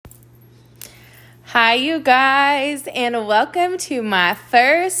Hi, you guys, and welcome to my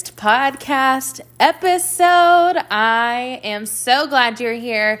first podcast episode. I am so glad you're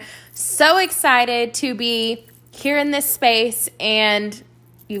here. So excited to be here in this space, and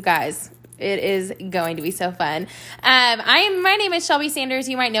you guys, it is going to be so fun. My name is Shelby Sanders.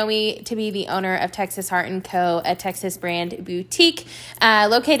 You might know me to be the owner of Texas Heart & Co., a Texas brand boutique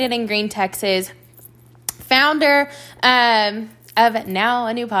located in Green, Texas. Founder of now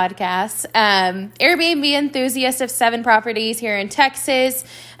a new podcast, Airbnb enthusiast of 7 properties here in Texas,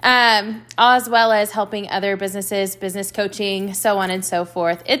 as well as helping other businesses, business coaching, so on and so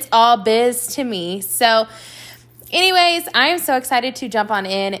forth. It's all biz to me. So anyways, I am so excited to jump on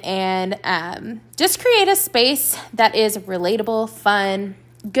in and just create a space that is relatable, fun,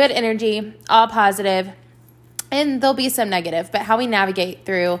 good energy, all positive, and there'll be some negative, but how we navigate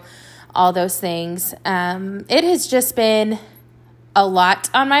through all those things. It has just been a lot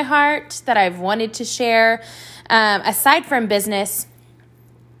on my heart that I've wanted to share, aside from business,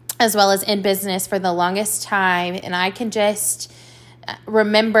 as well as in business for the longest time. And I can just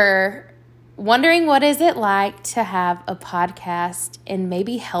remember wondering, what is it like to have a podcast and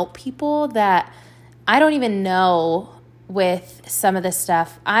maybe help people that I don't even know with some of the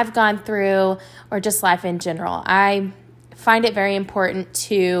stuff I've gone through, or just life in general. I find it very important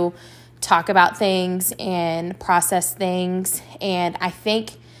to talk about things and process things. And I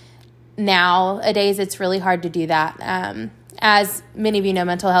think nowadays it's really hard to do that. As many of you know,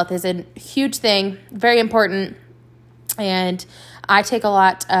 mental health is a huge thing, very important. And I take a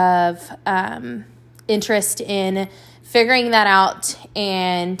lot of interest in figuring that out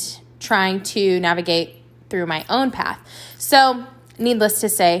and trying to navigate through my own path. So needless to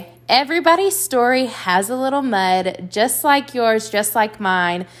say, everybody's story has a little mud, just like yours, just like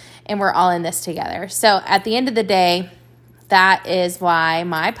mine. And we're all in this together. So at the end of the day, that is why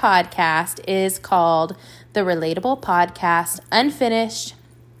my podcast is called The Relatable Podcast, Unfinished,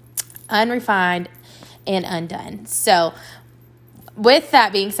 Unrefined, and Undone. So with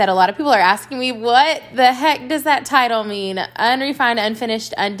that being said, a lot of people are asking me, what the heck does that title mean? Unrefined,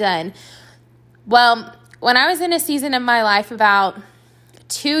 Unfinished, Undone. Well, when I was in a season of my life about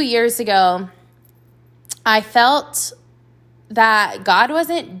 2 years ago, I felt that God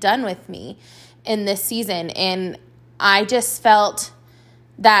wasn't done with me in this season. And I just felt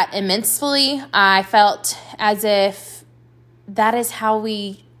that immensely. I felt as if that is how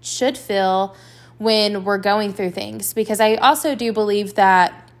we should feel when we're going through things. Because I also do believe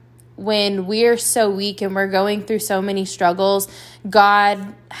that when we're so weak and we're going through so many struggles,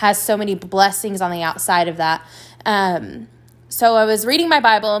 God has so many blessings on the outside of that. So I was reading my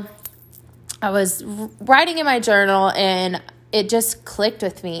Bible, I was writing in my journal, and it just clicked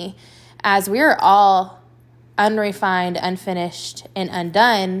with me as we are all unrefined, unfinished, and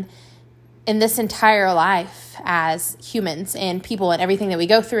undone in this entire life as humans and people and everything that we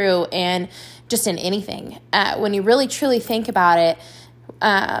go through, and just in anything. When you really truly think about it,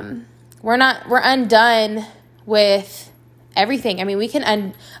 we're undone with everything. I mean, we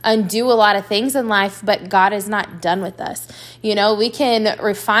can undo a lot of things in life, but God is not done with us. You know, we can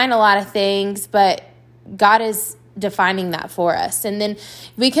refine a lot of things, but God is defining that for us. And then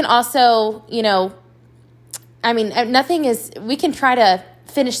we can also, we can try to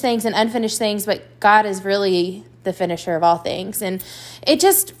finish things and unfinish things, but God is really the finisher of all things. And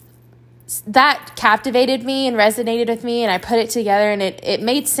that captivated me and resonated with me, and I put it together, and it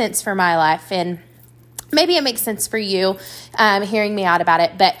made sense for my life. And maybe it makes sense for you, hearing me out about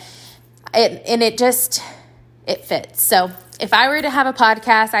it, but it fits. So if I were to have a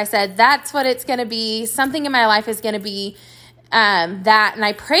podcast, I said, that's what it's going to be. Something in my life is going to be that. And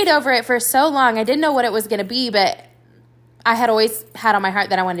I prayed over it for so long. I didn't know what it was going to be, but I had always had on my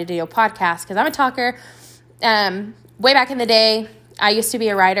heart that I wanted to do a podcast because I'm a talker. Way back in the day, I used to be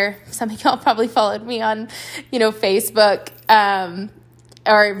a writer. Some of y'all probably followed me on, Facebook,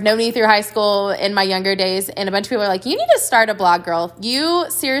 or known me through high school in my younger days. And a bunch of people are like, you need to start a blog, girl. You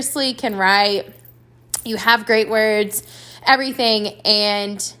seriously can write. You have great words, everything.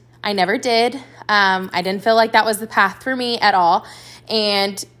 And I never did. I didn't feel like that was the path for me at all.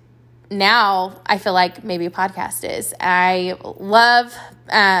 And now I feel like maybe a podcast is. I love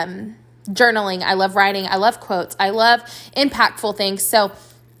journaling. I love writing. I love quotes. I love impactful things. So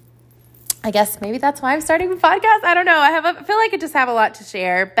I guess maybe that's why I'm starting a podcast. I don't know. I feel like I just have a lot to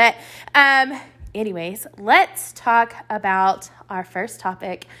share. But anyways, let's talk about our first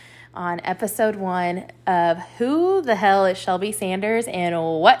topic on episode 1 of Who the Hell is Shelby Sanders and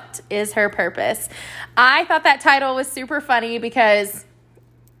What is Her Purpose? I thought that title was super funny because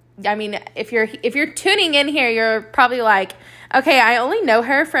I mean, if you're tuning in here, you're probably like, okay, I only know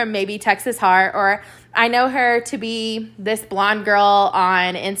her from maybe Texas Heart, or I know her to be this blonde girl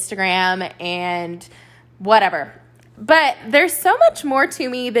on Instagram and whatever. But there's so much more to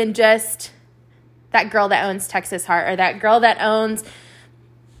me than just that girl that owns Texas Heart, or that girl that owns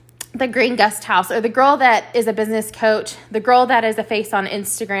the Green Guest House, or the girl that is a business coach, the girl that is a face on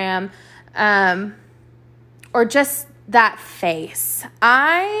Instagram, or just that face.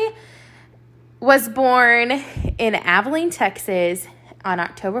 I was born in Abilene, Texas on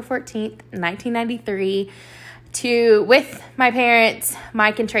October 14th, 1993, with my parents,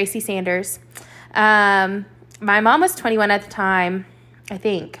 Mike and Tracy Sanders. My mom was 21 at the time, I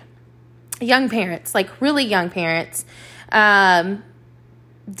think. Young parents, like really young parents.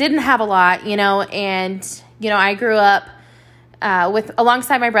 Didn't have a lot, and, I grew up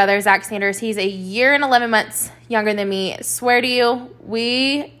alongside my brother, Zach Sanders. He's a year and 11 months younger than me. Swear to you,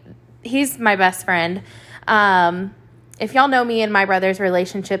 he's my best friend. If y'all know me and my brother's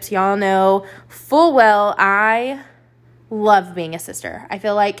relationships, y'all know full well I love being a sister. I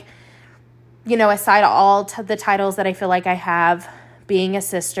feel like, aside all the titles that I feel like I have, being a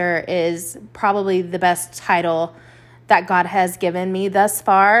sister is probably the best title that God has given me thus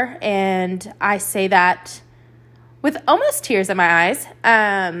far. And I say that with almost tears in my eyes.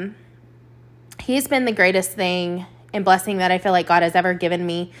 He's been the greatest thing and blessing that I feel like God has ever given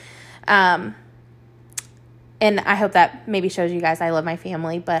me. And I hope that maybe shows you guys I love my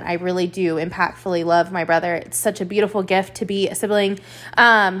family, but I really do impactfully love my brother. It's such a beautiful gift to be a sibling.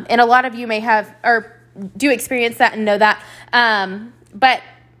 And a lot of you may have, or do experience that and know that. But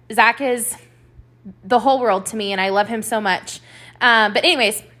Zach is the whole world to me, and I love him so much. But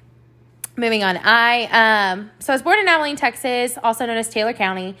anyways, moving on. So I was born in Abilene, Texas, also known as Taylor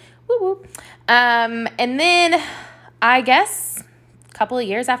County. Woo woo. And then I guess a couple of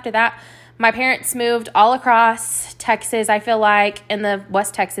years after that, my parents moved all across Texas, I feel like, in the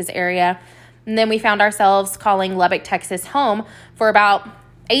West Texas area. And then we found ourselves calling Lubbock, Texas home for about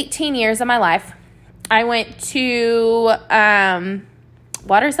 18 years of my life. I went to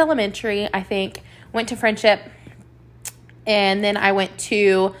Waters Elementary, I think, went to Friendship, and then I went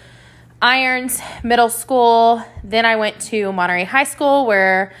to Irons Middle School. Then I went to Monterey High School,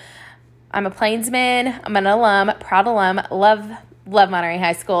 where I'm a Plainsman. I'm an alum, proud alum, love Monterey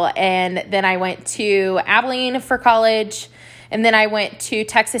High School. And then I went to Abilene for college. And then I went to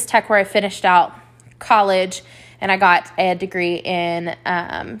Texas Tech, where I finished out college. And I got a degree in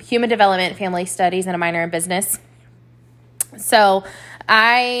human development, family studies, and a minor in business. So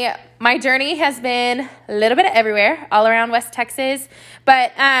my journey has been a little bit everywhere, all around West Texas.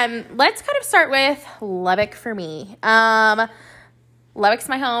 But let's kind of start with Lubbock for me. Lubbock's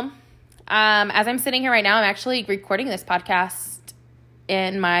my home. As I'm sitting here right now, I'm actually recording this podcast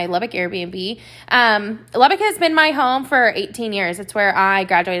in my Lubbock Airbnb. Lubbock has been my home for 18 years. It's where I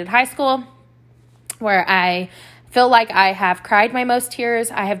graduated high school, where I feel like I have cried my most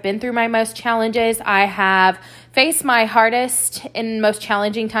tears. I have been through my most challenges. I have faced my hardest and most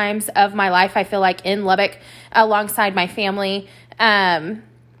challenging times of my life, I feel like, in Lubbock alongside my family.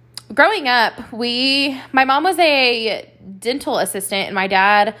 Growing up, my mom was a dental assistant and my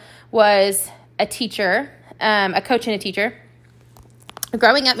dad was a teacher, a coach and a teacher.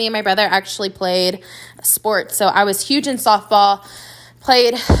 Growing up, me and my brother actually played sports. So I was huge in softball,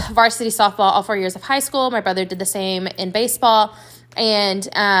 played varsity softball all 4 years of high school. My brother did the same in baseball. And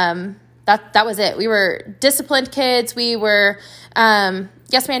that was it. We were disciplined kids. We were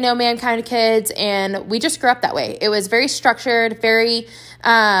yes man, no man kind of kids. And we just grew up that way. It was very structured, very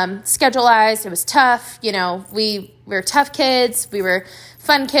schedulized. It was tough. We were tough kids. We were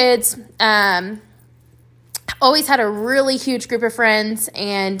fun kids. Always had a really huge group of friends,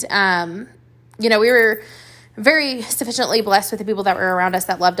 and, we were very sufficiently blessed with the people that were around us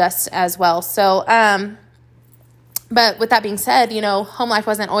that loved us as well. So, but with that being said, home life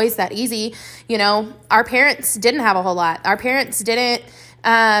wasn't always that easy. Our parents didn't have a whole lot. Our parents didn't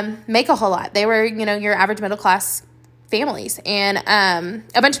make a whole lot. They were, your average middle class families. And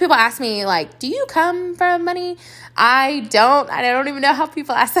a bunch of people ask me, like, do you come from money? I don't even know how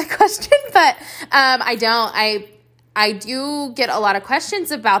people ask that question, but I don't. I do get a lot of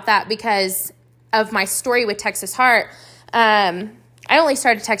questions about that because of my story with Texas Heart. I only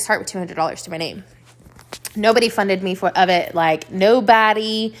started Texas Heart with $200 to my name. Nobody funded me of it. Like,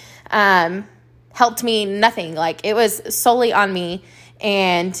 nobody helped me, nothing. Like, it was solely on me.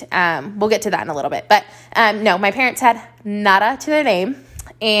 And we'll get to that in a little bit. But no, my parents had nada to their name.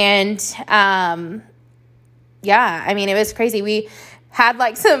 And it was crazy. We had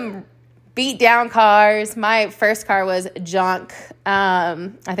like some beat down cars. My first car was junk.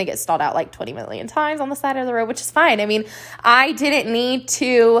 I think it stalled out like 20 million times on the side of the road, which is fine. I mean, I didn't need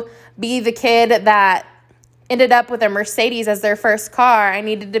to be the kid that ended up with a Mercedes as their first car. I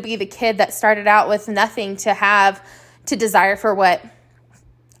needed to be the kid that started out with nothing to desire for what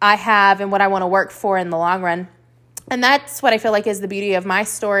I have and what I want to work for in the long run. And that's what I feel like is the beauty of my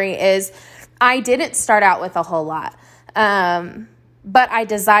story is I didn't start out with a whole lot. But I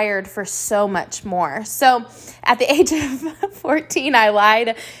desired for so much more. So at the age of 14, I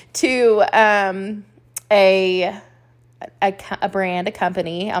lied to a brand, a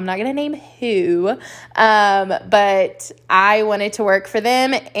company. I'm not going to name who, but I wanted to work for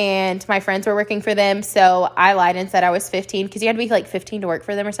them, and my friends were working for them. So I lied and said I was 15 because you had to be like 15 to work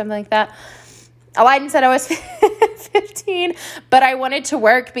for them or something like that. I lied and said I was 15, but I wanted to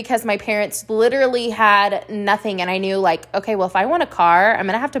work because my parents literally had nothing. And I knew like, okay, well, if I want a car, I'm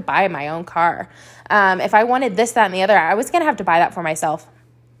going to have to buy my own car. If I wanted this, that, and the other, I was going to have to buy that for myself.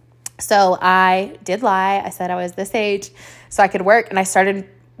 So I did lie. I said I was this age so I could work, and I started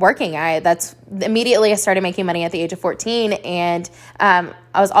working. Immediately I started making money at the age of 14. And I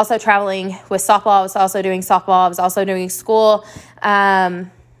was also traveling with softball. I was also doing softball. I was also doing school.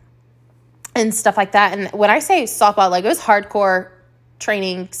 And stuff like that. And when I say softball, like it was hardcore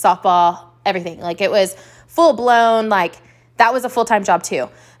training, softball, everything. Like it was full blown, like that was a full-time job too.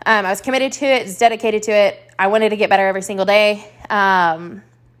 I was committed to it, was dedicated to it. I wanted to get better every single day.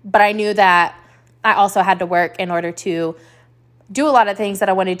 But I knew that I also had to work in order to do a lot of things that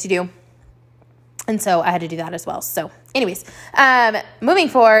I wanted to do. And so I had to do that as well. So anyways, moving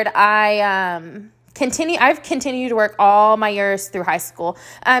forward, I've continued to work all my years through high school.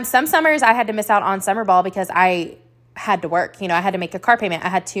 Some summers I had to miss out on summer ball because I had to work. I had to make a car payment. I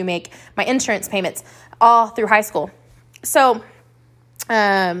had to make my insurance payments all through high school. So,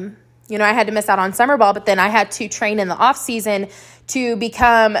 I had to miss out on summer ball, but then I had to train in the off season to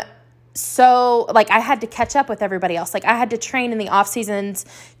become I had to catch up with everybody else. Like I had to train in the off seasons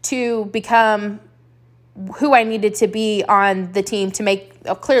to become who I needed to be on the team to make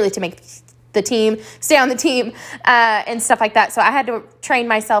the team, stay on the team, and stuff like that. So I had to train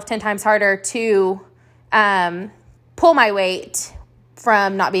myself 10 times harder to pull my weight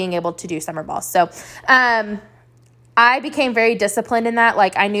from not being able to do summer ball. So I became very disciplined in that.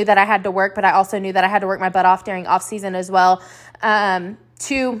 Like I knew that I had to work, but I also knew that I had to work my butt off during off season as well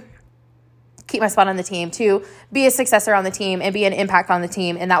to keep my spot on the team, to be a successor on the team and be an impact on the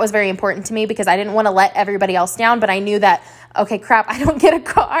team. And that was very important to me because I didn't want to let everybody else down, but I knew that, okay, crap, I don't get a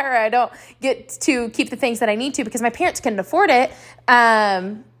car. I don't get to keep the things that I need to because my parents couldn't afford it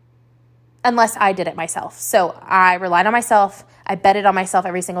unless I did it myself. So I relied on myself. I betted on myself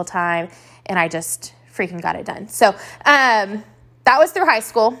every single time, and I just freaking got it done. So that was through high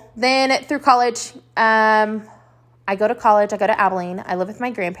school. Then through college, I go to college. I go to Abilene. I live with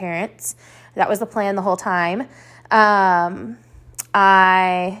my grandparents. That was the plan the whole time.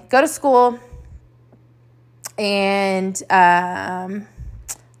 I go to school and live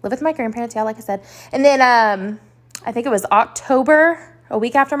with my grandparents, like I said. And then I think it was October, a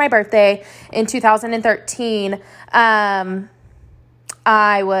week after my birthday in 2013,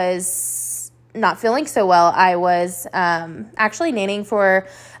 I was not feeling so well. I was actually nannying for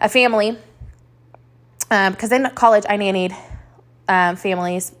a family because in college I nannied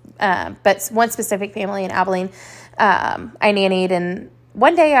families. But one specific family in Abilene, I nannied, and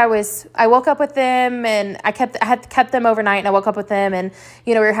one day I woke up with them, and I had kept them overnight, and I woke up with them, and,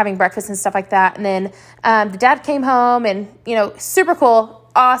 we were having breakfast and stuff like that. And then, the dad came home and, super cool,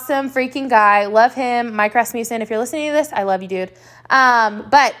 awesome freaking guy. Love him. Mike Rasmussen. If you're listening to this, I love you, dude.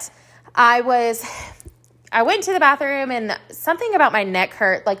 But I went to the bathroom and something about my neck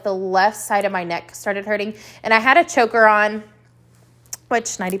hurt, like the left side of my neck started hurting, and I had a choker on, which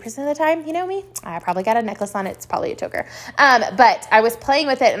 90% of the time, you know me, I probably got a necklace on it. It's probably a choker. But I was playing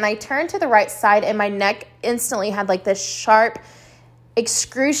with it, and I turned to the right side, and my neck instantly had like this sharp,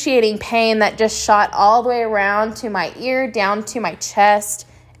 excruciating pain that just shot all the way around to my ear, down to my chest,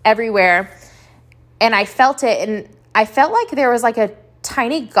 everywhere. And I felt it, and I felt like there was like a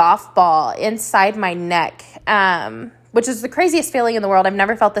tiny golf ball inside my neck, which is the craziest feeling in the world. I've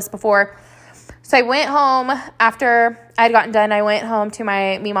never felt this before. So I went home after I had gotten done. I went home to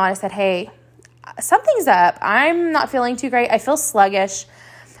my Mima and I said, hey, something's up. I'm not feeling too great. I feel sluggish.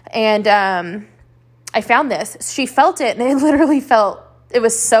 And I found this. She felt it, and it literally it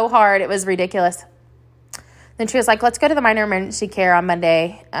was so hard. It was ridiculous. Then she was like, let's go to the minor emergency care on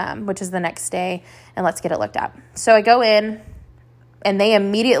Monday, which is the next day, and let's get it looked at. So I go in, and they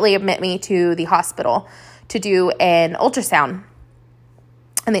immediately admit me to the hospital to do an ultrasound.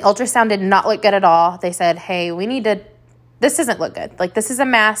 And the ultrasound did not look good at all. They said, hey, this doesn't look good. Like, this is a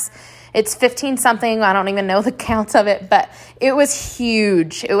mass. It's 15 something. I don't even know the counts of it, but it was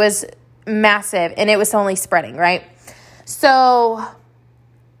huge. It was massive, and it was only spreading, right? So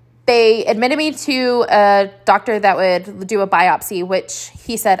they admitted me to a doctor that would do a biopsy, which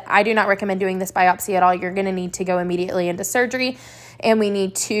he said, I do not recommend doing this biopsy at all. You're going to need to go immediately into surgery, and we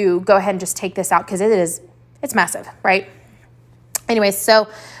need to go ahead and just take this out because it's massive, right? Anyways, so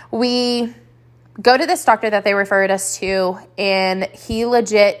we go to this doctor that they referred us to, and he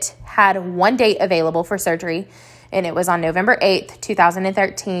legit had one date available for surgery, and it was on November 8th,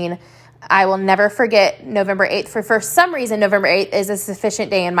 2013. I will never forget November 8th. For some reason, November 8th is a sufficient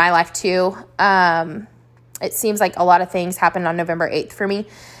day in my life too. It seems like a lot of things happened on November 8th for me.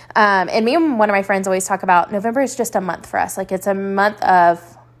 And me and one of my friends always talk about November is just a month for us. Like, it's a month of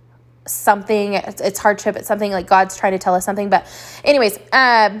something. It's hardship. It's something like God's trying to tell us something. But anyways,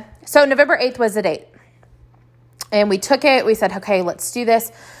 so November 8th was the date. And we took it. We said, okay, let's do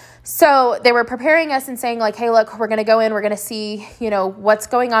this. So they were preparing us and saying, like, hey, look, we're going to go in. We're going to see, what's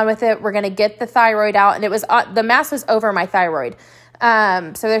going on with it. We're going to get the thyroid out. And it was, the mass was over my thyroid.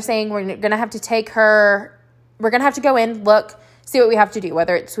 So they're saying we're going to have to take her, we're going to have to go in, look, see what we have to do.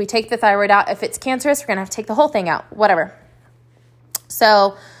 Whether it's we take the thyroid out. If it's cancerous, we're going to have to take the whole thing out, whatever.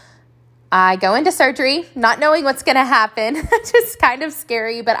 So I go into surgery, not knowing what's going to happen. Just kind of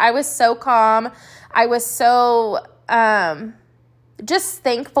scary, but I was so calm. I was so just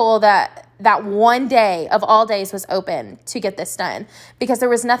thankful that one day of all days was open to get this done, because there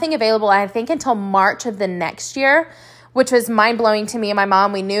was nothing available, I think, until March of the next year, which was mind-blowing to me and my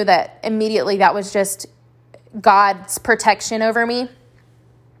mom. We knew that immediately that was just God's protection over me.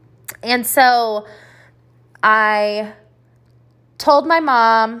 And so I told my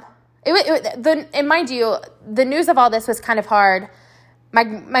mom, and mind you, the news of all this was kind of hard. My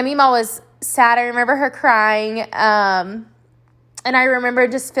Mima was sad. I remember her crying. And I remember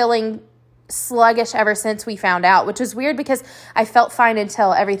just feeling sluggish ever since we found out, which was weird because I felt fine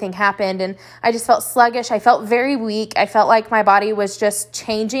until everything happened. And I just felt sluggish. I felt very weak. I felt like my body was just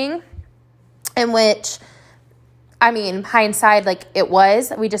changing, in which, I mean, hindsight, like, it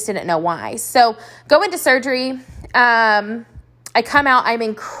was. We just didn't know why. So go into surgery. I come out. I'm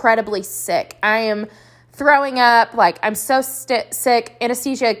incredibly sick. I am throwing up. Like, I'm so sick.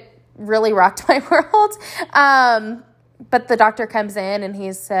 Anesthesia really rocked my world. But the doctor comes in and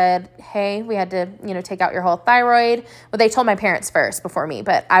he said, hey, we had to, take out your whole thyroid. Well, they told my parents first before me,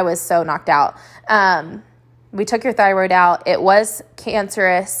 but I was so knocked out. We took your thyroid out. It was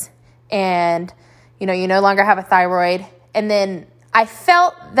cancerous, and, you no longer have a thyroid. And then I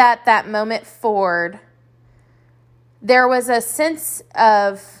felt that moment forward, there was a sense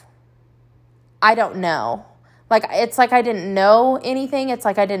of, I don't know. Like, it's like I didn't know anything. It's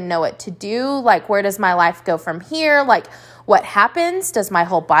like I didn't know what to do. Like, where does my life go from here? Like, what happens? Does my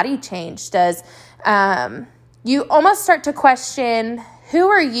whole body change? Does, you almost start to question, who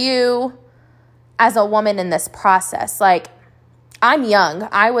are you as a woman in this process? Like, I'm young.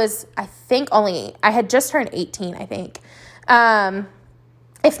 I had just turned 18, I think,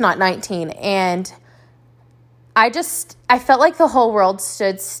 if not 19. And I felt like the whole world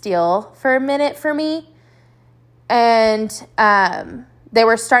stood still for a minute for me. And they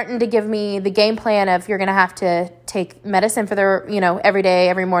were starting to give me the game plan of, you're going to have to take medicine for every day,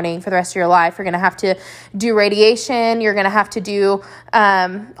 every morning for the rest of your life. You're going to have to do radiation. You're going to have to do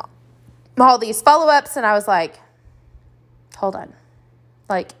all these follow-ups. And I was like, hold on.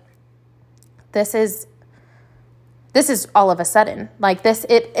 Like, this is all of a sudden. Like,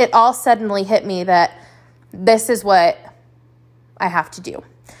 it all suddenly hit me that this is what I have to do.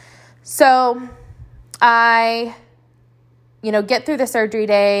 So I, get through the surgery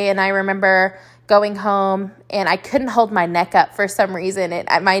day, and I remember going home, and I couldn't hold my neck up for some reason.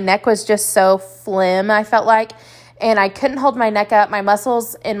 My neck was just so phlegm, I felt like, and I couldn't hold my neck up. My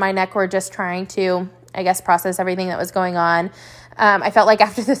muscles in my neck were just trying to, I guess, process everything that was going on. I felt like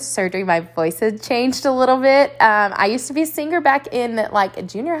after the surgery, my voice had changed a little bit. I used to be a singer back in, like,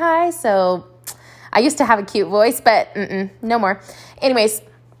 junior high, so I used to have a cute voice, but no more. Anyways,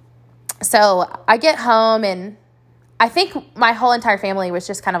 so I get home, and I think my whole entire family was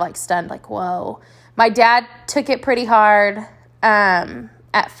just kind of like stunned, like, whoa. My dad took it pretty hard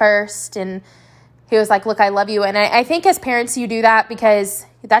at first, and he was like, look, I love you. And I think as parents, you do that because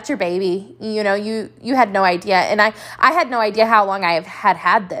that's your baby. You had no idea. And I had no idea how long I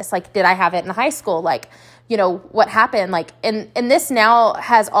had this. Like, did I have it in high school? Like, what happened? Like, and this now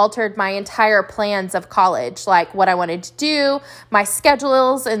has altered my entire plans of college, like what I wanted to do, my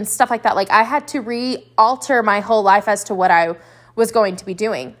schedules and stuff like that. Like, I had to re-alter my whole life as to what I was going to be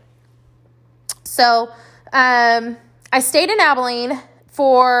doing. So I stayed in Abilene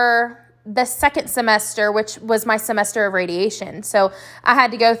for the second semester, which was my semester of radiation. So I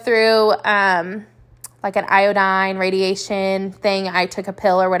had to go through like an iodine radiation thing. I took a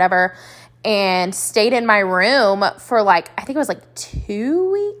pill or whatever and stayed in my room for like, I think it was like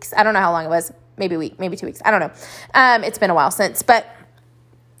 2 weeks. I don't know how long it was. Maybe a week, maybe 2 weeks. I don't know. It's been a while since, but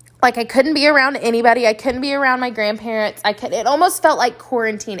like I couldn't be around anybody. I couldn't be around my grandparents. It almost felt like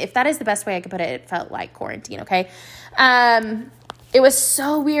quarantine. If that is the best way I could put it, it felt like quarantine. Okay. It was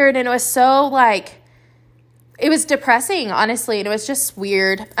so weird. And it was so like, it was depressing, honestly. And it was just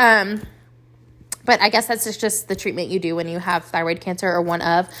weird. But I guess that's just the treatment you do when you have thyroid cancer, or one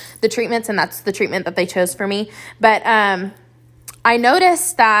of the treatments. And that's the treatment that they chose for me. But, I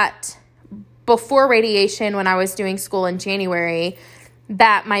noticed that before radiation, when I was doing school in January,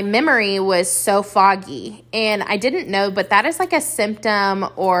 that my memory was so foggy, and I didn't know, but that is like a symptom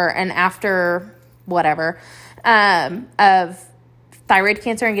or an after whatever, of thyroid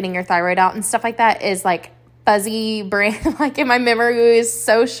cancer and getting your thyroid out and stuff like that, is like fuzzy brain. Like, in my memory was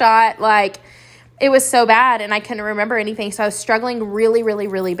so shot, like it was so bad, and I couldn't remember anything. So I was struggling really, really,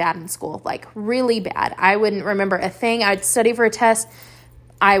 really bad in school, like really bad. I wouldn't remember a thing. I'd study for a test.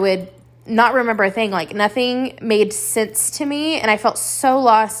 I would not remember a thing. Like, nothing made sense to me, and I felt so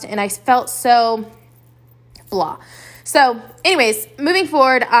lost, and I felt so blah. So anyways, moving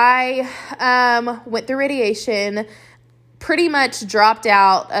forward, I went through radiation, pretty much dropped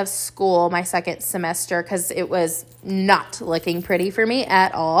out of school my second semester because it was not looking pretty for me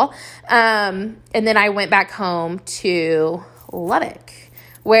at all. And then I went back home to Lubbock,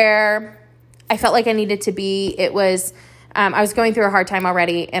 where I felt like I needed to be. It was I was going through a hard time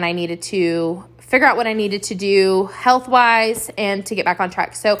already, and I needed to figure out what I needed to do health-wise and to get back on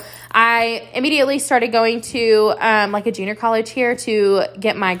track. So I immediately started going to like a junior college here to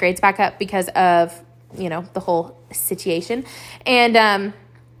get my grades back up because of, the whole situation. And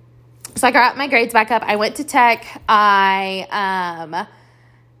so I got my grades back up. I went to tech.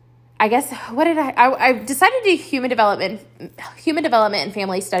 I guess, I decided to do human development and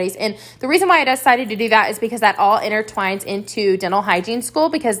family studies. And the reason why I decided to do that is because that all intertwines into dental hygiene school,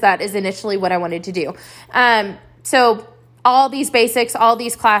 because that is initially what I wanted to do. So all these basics, all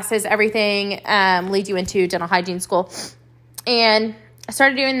these classes, everything lead you into dental hygiene school. And I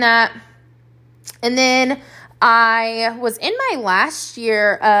started doing that. And then I was in my last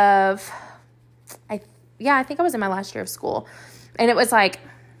year of, I think I was in my last year of school. And it was like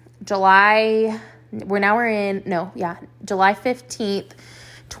July 15th,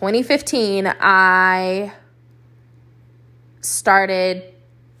 2015, I started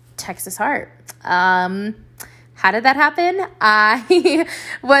Texas Heart. How did that happen? I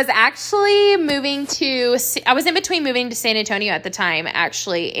was actually I was in between moving to San Antonio at the time,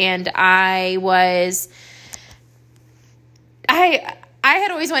 actually, and I had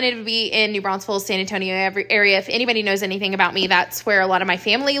always wanted to be in New Braunfels, San Antonio area. If anybody knows anything about me, that's where a lot of my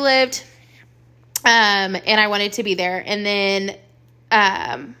family lived. And I wanted to be there. And then,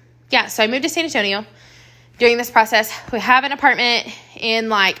 so I moved to San Antonio. During this process, we have an apartment in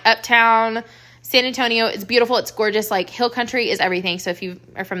like uptown San Antonio. It's beautiful. It's gorgeous. Like, hill country is everything. So if you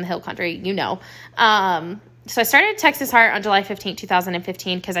are from the hill country, So I started Texas Heart on July 15th,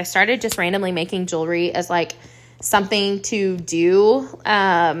 2015, because I started just randomly making jewelry as like something to do,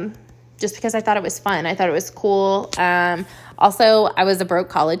 just because I thought it was fun. I thought it was cool. Also, I was a broke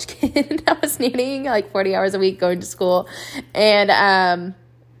college kid. I was needing like 40 hours a week going to school. And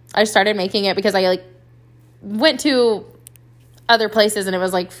I started making it because I like went to other places, and it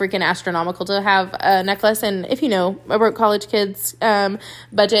was like freaking astronomical to have a necklace. And if you know a broke college kid's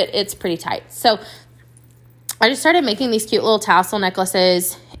budget, it's pretty tight. So I just started making these cute little tassel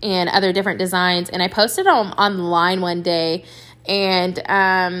necklaces and other different designs. And I posted them online one day,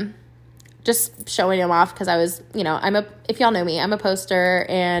 and just showing them off because I was, if y'all know me, I'm a poster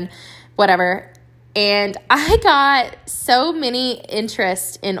and whatever. And I got so many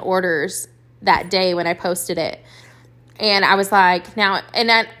interest in orders that day when I posted it. And I was like,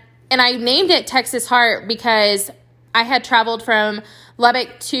 and I named it Texas Heart because I had traveled from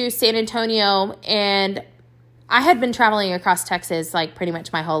Lubbock to San Antonio, and I had been traveling across Texas like pretty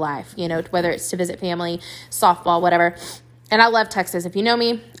much my whole life, whether it's to visit family, softball, whatever. And I love Texas. If you know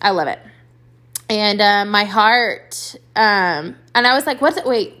me, I love it. And my heart, and I was like,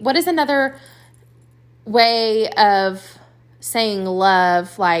 what is another way of saying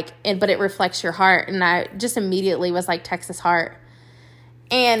love, but it reflects your heart? And I just immediately was like, Texas Heart.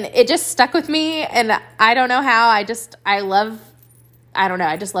 And it just stuck with me, and I don't know how. I love I don't know.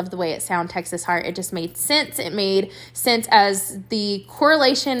 I just loved the way it sounded, Texas Heart. It just made sense. It made sense as the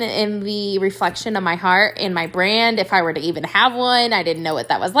correlation and the reflection of my heart and my brand. If I were to even have one, I didn't know what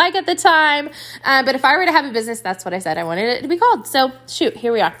that was like at the time. But if I were to have a business, that's what I said I wanted it to be called. So shoot,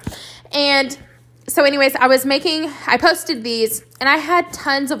 here we are. And so anyways, I posted these and I had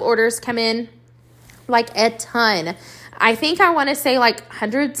tons of orders come in, like a ton. I think I want to say like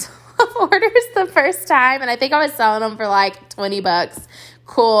hundreds orders the first time, and I think I was selling them for like $20.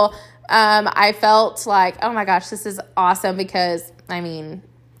 Cool. I felt like, oh my gosh, this is awesome because I mean,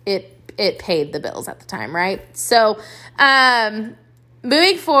 it paid the bills at the time, right? So,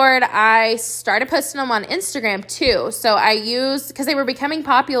 moving forward, I started posting them on Instagram too. So I used, because they were becoming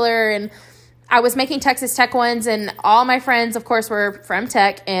popular, and I was making Texas Tech ones, and all my friends, of course, were from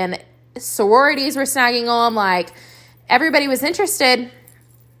Tech, and sororities were snagging them. Like, everybody was interested.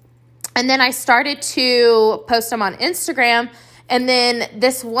 And then I started to post them on Instagram. And then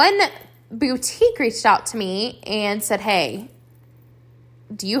this one boutique reached out to me and said, hey,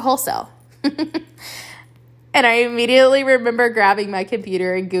 do you wholesale? And I immediately remember grabbing my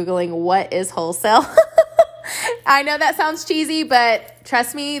computer and Googling, what is wholesale? I know that sounds cheesy, but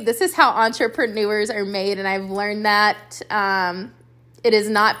trust me, this is how entrepreneurs are made. And I've learned that it is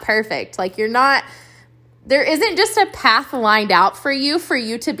not perfect. Like, there isn't just a path lined out for you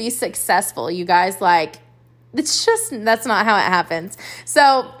to be successful, you guys. Like, that's not how it happens.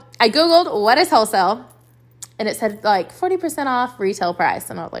 So I Googled, what is wholesale? And it said like 40% off retail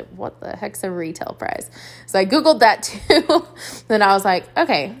price. And I was like, what the heck's a retail price? So I Googled that too. Then I was like,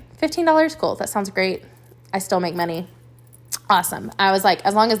 okay, $15, cool. That sounds great. I still make money. Awesome. I was like,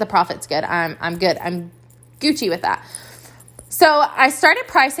 as long as the profit's good, I'm good. I'm Gucci with that. So I started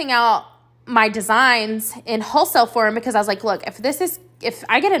pricing out my designs in wholesale form because I was like, look, if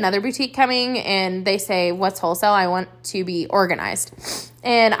I get another boutique coming and they say, what's wholesale? I want to be organized.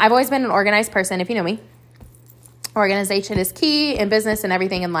 And I've always been an organized person, if you know me. Organization is key in business and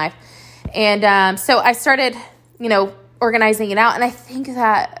everything in life. And so I started, organizing it out. And I think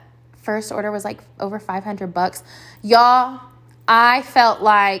that first order was like over $500. Y'all, I felt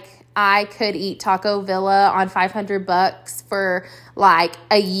like I could eat Taco Villa on $500 for like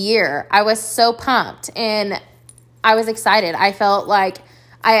a year. I was so pumped and I was excited. I felt like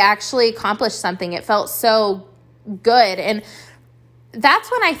I actually accomplished something. It felt so good. And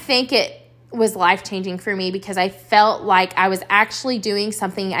that's when I think it was life-changing for me, because I felt like I was actually doing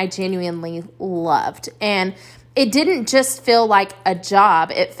something I genuinely loved. And it didn't just feel like a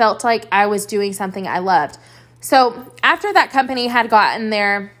job. It felt like I was doing something I loved. So after that company had gotten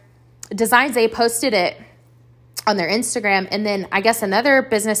their designs, they posted it on their Instagram. And then I guess another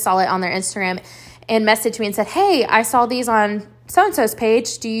business saw it on their Instagram and messaged me and said, hey, I saw these on so-and-so's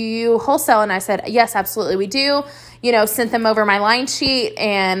page. Do you wholesale? And I said, yes, absolutely, we do. Sent them over my line sheet,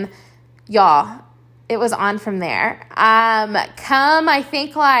 and y'all, it was on from there. Come, I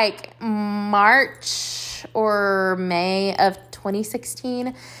think like March or May of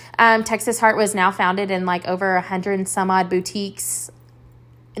 2016, Texas Heart was now founded in like over 100 and some odd boutiques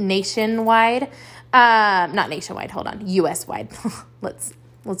nationwide. Not nationwide, hold on, US wide. Let's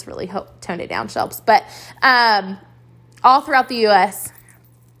really tone it down, Shelps. But all throughout the US.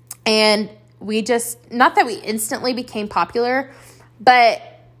 And we just, not that we instantly became popular, but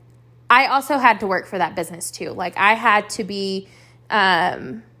I also had to work for that business too. Like, I had to be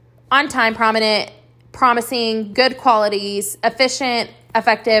on time, prominent, promising, good qualities, efficient,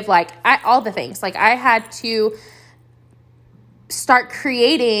 effective, all the things. Like, I had to start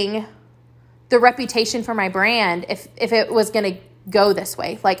creating the reputation for my brand if it was going to go this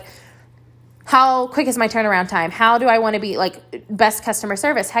way. Like, how quick is my turnaround time? How do I want to be, best customer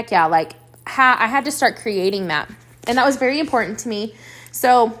service? Heck yeah. I had to start creating that. And that was very important to me.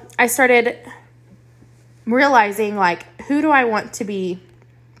 So I started realizing, who do I want to be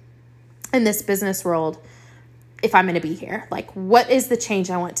in this business world if I'm going to be here? What is the change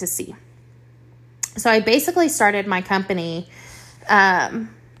I want to see? So I basically started my company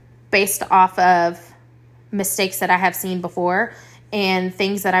based off of mistakes that I have seen before and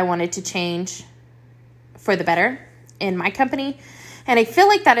things that I wanted to change for the better in my company. And I feel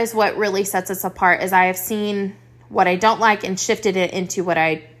like that is what really sets us apart, is I have seen what I don't like and shifted it into what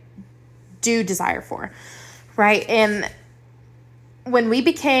I do desire for, right? And when we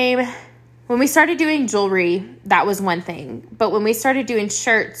started doing jewelry, that was one thing. But when we started doing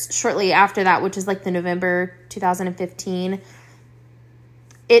shirts shortly after that, which is the November 2015,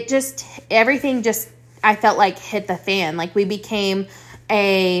 everything I felt like hit the fan. We became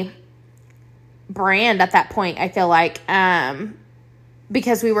a brand at that point, I feel like,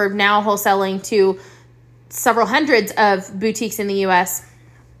 because we were now wholesaling to several hundreds of boutiques in the U.S.,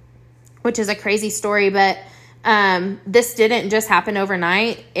 which is a crazy story, but this didn't just happen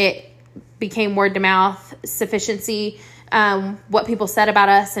overnight. It became word to mouth, sufficiency, what people said about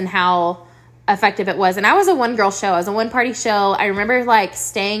us and how effective it was. And I was a one-girl show. I was a one-party show. I remember like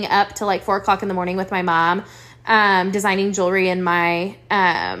staying up till like 4 o'clock in the morning with my mom, designing jewelry in my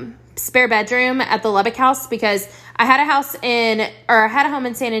spare bedroom at the Lubbock house, because I had a home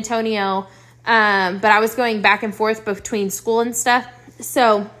in San Antonio, but I was going back and forth between school and stuff.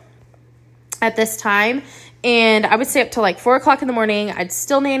 So at this time, and I would stay up till like 4 o'clock in the morning. I'd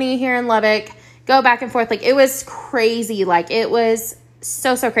still nanny here in Lubbock, go back and forth. Like it was crazy. Like it was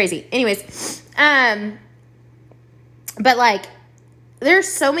so crazy. Anyways, but like there's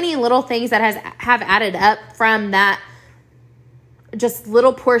so many little things that have added up from that, just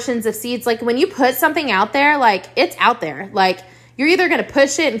little portions of seeds. Like when you put something out there, like it's out there. Like you're either going to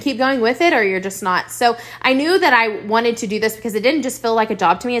push it and keep going with it, or you're just not. So I knew that I wanted to do this because it didn't just feel like a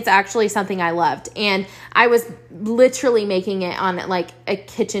job to me. It's actually something I loved. And I was literally making it on like a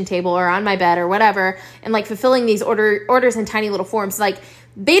kitchen table or on my bed or whatever, and like fulfilling these orders in tiny little forms. Like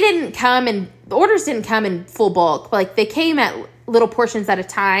the orders didn't come in full bulk, but like they came at little portions at a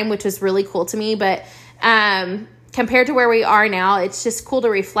time, which was really cool to me. But compared to where we are now, it's just cool to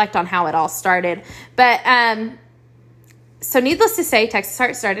reflect on how it all started. But so needless to say, Texas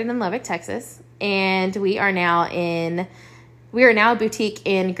Heart started in Lubbock, Texas, and we are now a boutique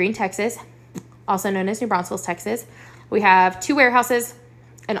in Green, Texas, also known as New Braunfels, Texas. We have 2 warehouses,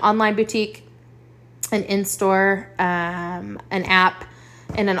 an online boutique, an in-store, an app,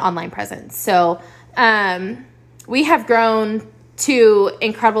 and an online presence. So we have grown to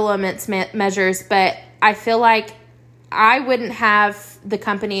incredible immense measures, but I feel like I wouldn't have the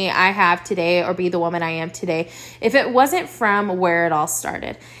company I have today or be the woman I am today if it wasn't from where it all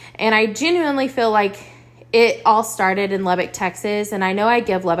started. And I genuinely feel like it all started in Lubbock, Texas. And I know I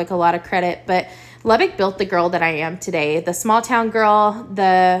give Lubbock a lot of credit, but Lubbock built the girl that I am today. The small town girl,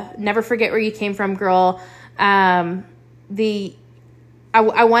 the never forget where you came from girl. I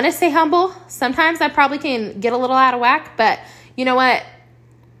want to say humble. Sometimes I probably can get a little out of whack, but you know what?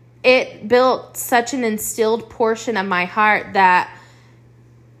 It built such an instilled portion of my heart that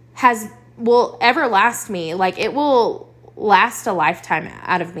will ever last me. Like it will last a lifetime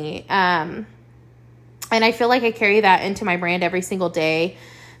out of me. And I feel like I carry that into my brand every single day.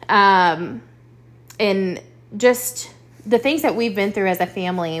 And just the things that we've been through as a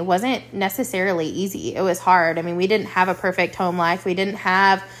family wasn't necessarily easy. It was hard. I mean, we didn't have a perfect home life. We didn't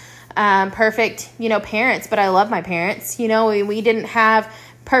have perfect, parents, but I love my parents. We didn't have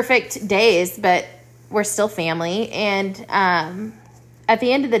perfect days, but we're still family. And at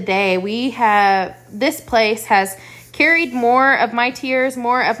the end of the day, this place has carried more of my tears,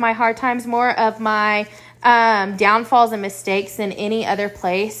 more of my hard times, more of my downfalls and mistakes than any other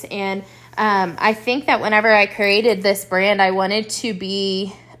place. And I think that whenever I created this brand, I wanted to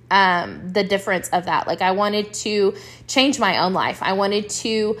be the difference of that. Like I wanted to change my own life. I wanted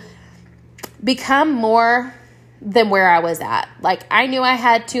to become more than where I was at. Like I knew I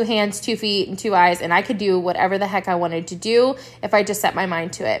had 2 hands, 2 feet, and 2 eyes, and I could do whatever the heck I wanted to do if I just set my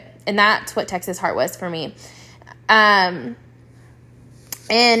mind to it. And that's what Texas Heart was for me. And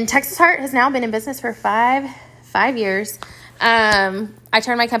Texas Heart has now been in business for five years. I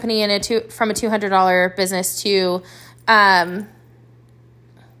turned my company from a $200 business to, I'll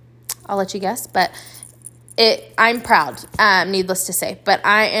let you guess, but I'm proud, needless to say, but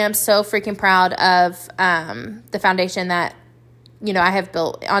I am so freaking proud of the foundation that, I have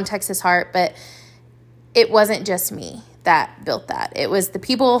built on Texas Heart. But it wasn't just me that built that. It was the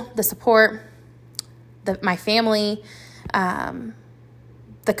people, the support, my family, the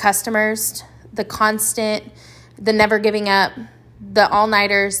customers, the constant, the never giving up, the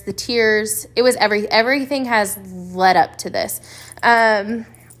all-nighters, the tears. It was everything has led up to this.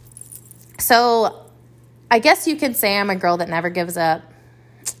 So I guess you could say I'm a girl that never gives up.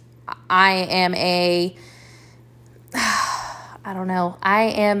 I am I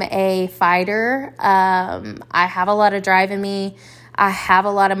am a fighter. I have a lot of drive in me. I have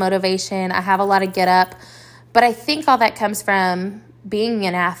a lot of motivation. I have a lot of get up. But I think all that comes from being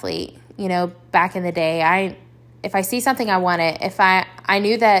an athlete. Back in the day, if I see something, I want it. If I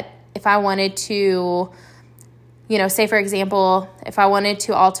knew that if I wanted to, say for example, if I wanted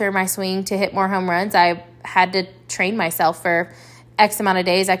to alter my swing to hit more home runs, I had to train myself for X amount of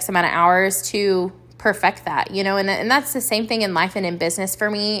days, X amount of hours to perfect that, and that's the same thing in life and in business for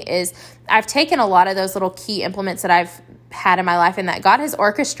me. Is I've taken a lot of those little key implements that I've had in my life and that God has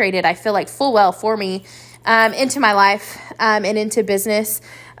orchestrated, I feel like full well for me, into my life, and into business,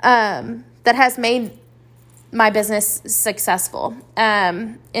 that has made my business successful.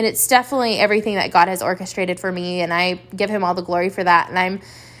 And it's definitely everything that God has orchestrated for me, and I give him all the glory for that. And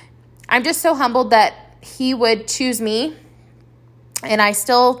I'm just so humbled that he would choose me. And it's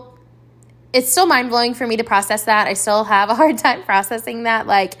still mind-blowing for me to process that. I still have a hard time processing that.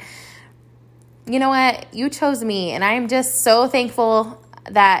 Like, you know what? You chose me, and I am just so thankful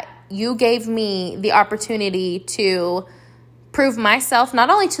that you gave me the opportunity to prove myself, not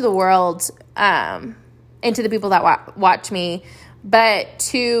only to the world, and to the people that watch me, but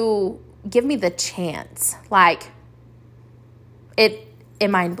to give me the chance. Like, it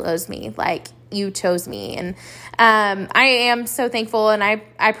mind blows me. Like, you chose me. And I am so thankful, and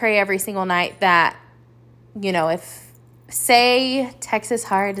I pray every single night that, if say Texas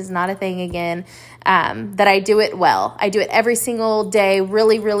Heart is not a thing again, that I do it well. I do it every single day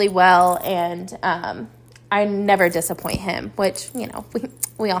really, really well, and I never disappoint him, which,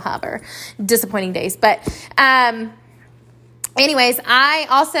 we all have our disappointing days. But anyways, I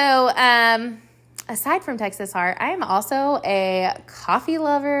also, aside from Texas Heart, I am also a coffee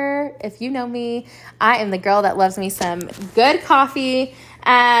lover. If you know me, I am the girl that loves me some good coffee.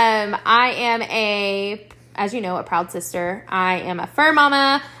 I am as you know, a proud sister. I am a fur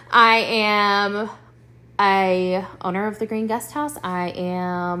mama. I am a owner of the Green Guest House. I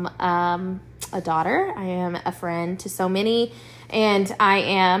am a daughter. I am a friend to so many, and I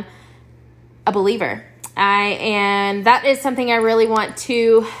am a believer. And that is something I really want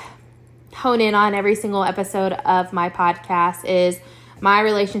to hone in on every single episode of my podcast, is my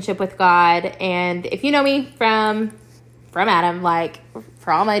relationship with God. And if you know me from Adam, like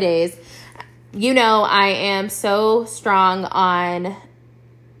for all my days, I am so strong on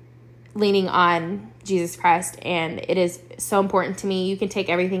leaning on Jesus Christ, and it is so important to me. You can take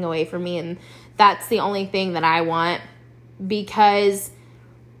everything away from me, and that's the only thing that I want, because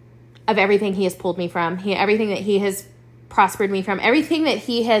of everything he has pulled me from, everything that he has prospered me from, everything that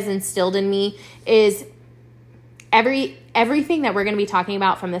he has instilled in me. Is everything that we're going to be talking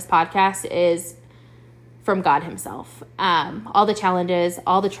about from this podcast is from God himself. All the challenges,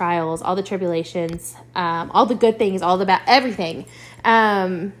 all the trials, all the tribulations, all the good things, all the bad, everything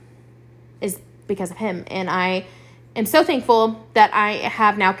is because of him. And I am so thankful that I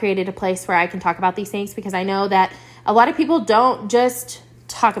have now created a place where I can talk about these things, because I know that a lot of people don't just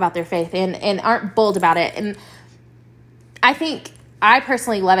talk about their faith and aren't bold about it. And I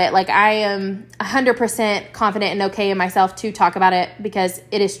personally love it. Like, I am 100% confident and okay in myself to talk about it, because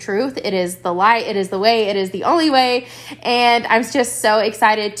it is truth. It is the light. It is the way. It is the only way. And I'm just so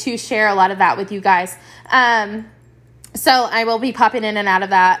excited to share a lot of that with you guys. So I will be popping in and out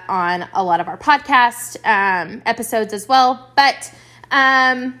of that on a lot of our podcast episodes as well. But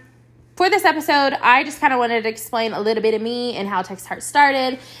for this episode, I just kind of wanted to explain a little bit of me and how Texas Heart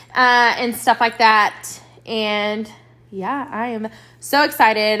started and stuff like that. And yeah, I am so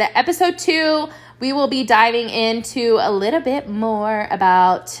excited. Episode 2, we will be diving into a little bit more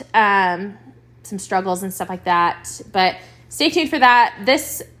about some struggles and stuff like that. But stay tuned for that.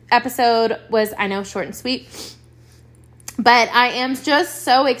 This episode was, I know, short and sweet, but I am just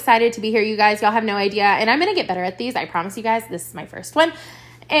so excited to be here, you guys. Y'all have no idea. And I'm going to get better at these. I promise you guys. This is my first one.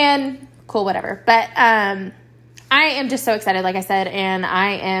 And cool, whatever. But I am just so excited, like I said, and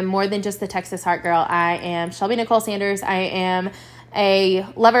I am more than just the Texas Heart girl. I am Shelby Nicole Sanders. I am a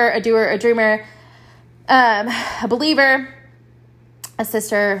lover, a doer, a dreamer, a believer, a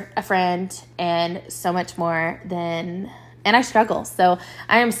sister, a friend, and so much more and I struggle. So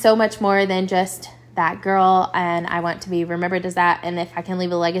I am so much more than just that girl, and I want to be remembered as that. And if I can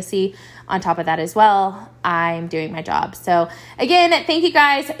leave a legacy on top of that as well, I'm doing my job. So again, thank you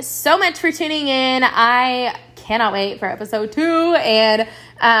guys so much for tuning in. I cannot wait for episode 2. And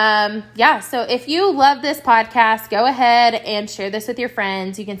so if you love this podcast, go ahead and share this with your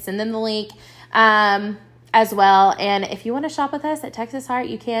friends. You can send them the link as well. And if you want to shop with us at Texas Heart,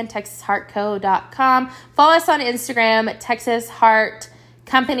 you can, texasheartco.com. Follow us on Instagram, Texas Heart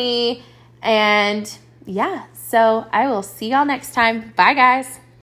Company. And yeah, so I will see y'all next time. Bye, guys.